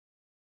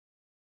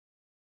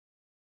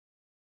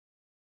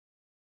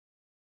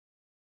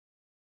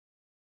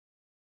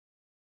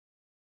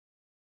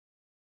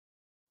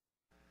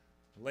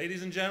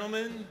Ladies and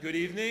gentlemen, good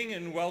evening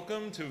and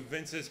welcome to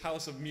Vince's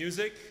House of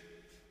Music.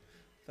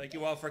 Thank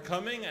you all for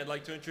coming. I'd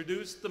like to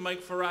introduce the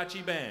Mike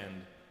Faraci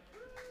Band.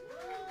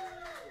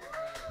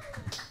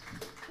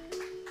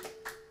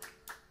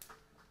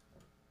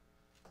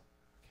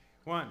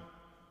 One,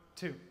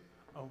 two,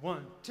 a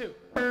 1, 2.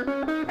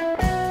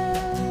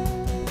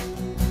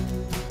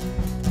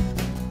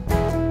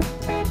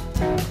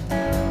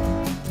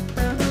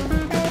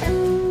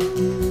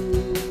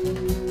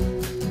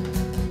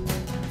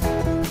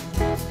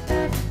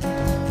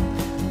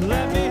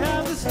 Let me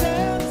have the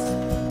stance.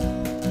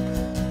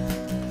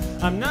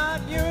 I'm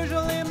not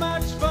usually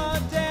much for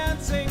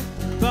dancing,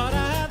 but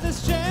I have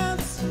this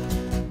chance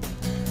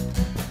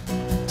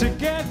to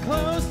get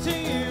close to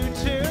you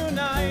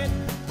tonight.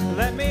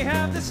 Let me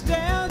have this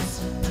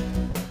dance,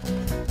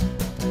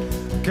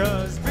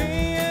 'cause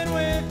being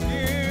with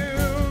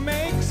you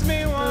makes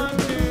me want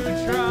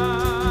to try.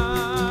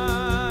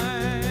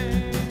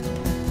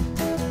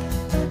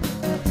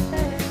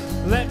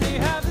 Let me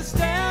have this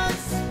dance.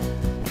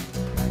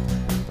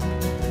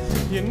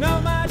 You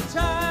know my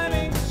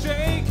timing's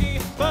shaky,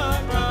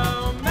 but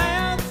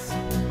romance,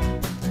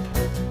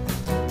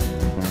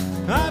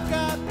 I've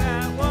got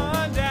that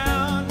one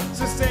down.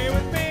 So stay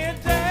with me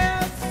and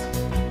dance,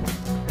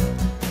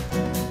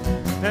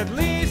 at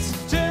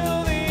least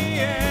till the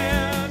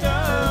end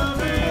of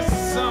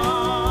this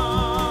song.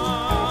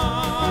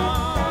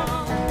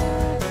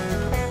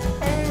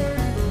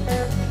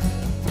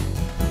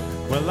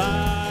 Well,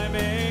 I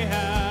may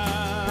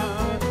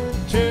have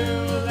 2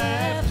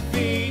 left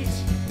feet,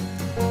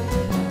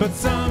 but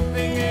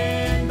something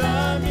in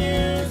the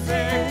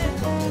music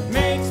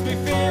makes me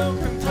feel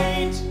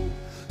complete.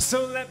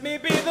 So let me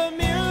be the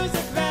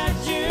music that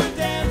you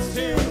dance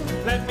to.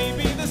 Let me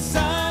be the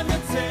sun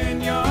that's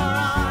in your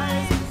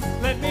eyes.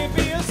 Let me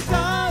be a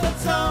star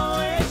that's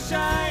always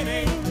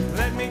shining.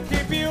 Let me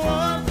keep you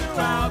warm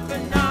throughout the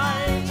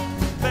night.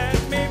 Let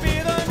me be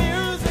the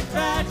music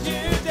that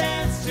you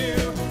dance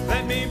to.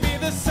 Let me be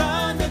the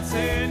sun that's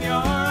in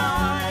your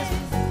eyes.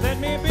 Let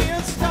me be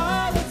a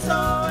star that's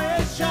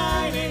always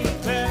shining.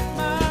 Let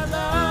my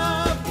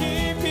love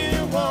keep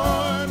you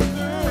warm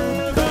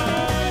through the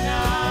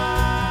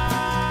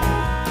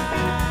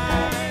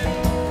night.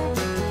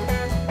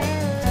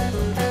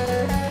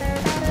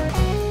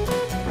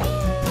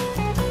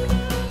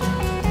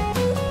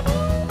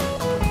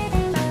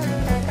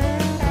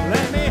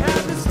 Let me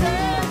have this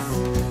dance.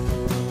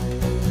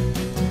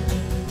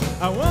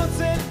 I won't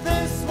sit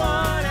this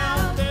one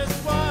out. This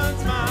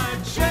one's my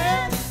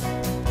chance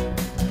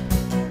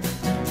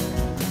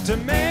to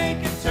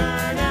make it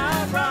turn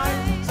out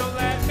right. So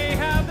let me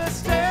have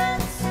this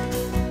dance,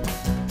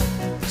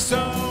 so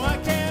I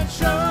can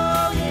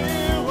show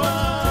you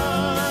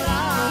what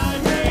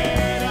I'm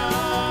made of.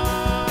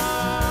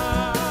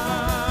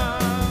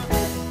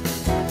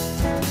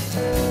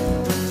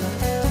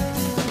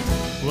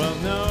 Well,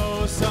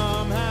 no,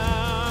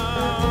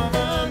 somehow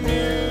the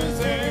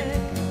music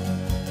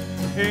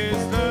is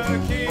the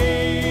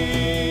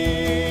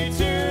key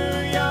to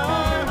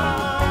your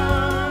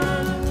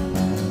heart.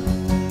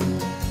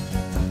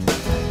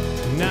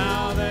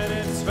 Now that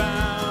it's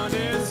found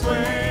its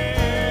way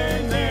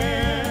in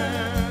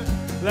there,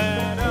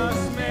 let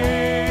us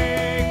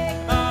make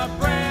a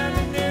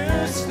brand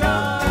new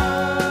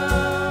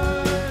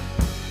start.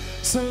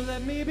 So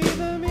let me be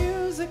the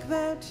music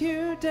that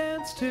you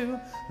dance to.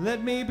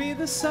 Let me be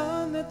the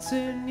sun that's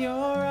in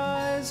your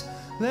eyes.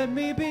 Let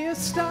me be a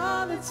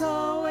star that's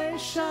always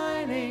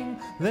shining.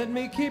 Let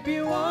me keep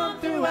you warm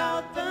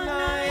throughout the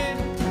night.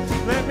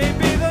 Let me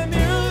be the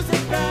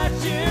music that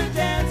you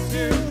dance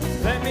to.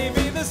 Let me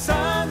be the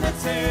sun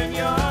that's in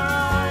your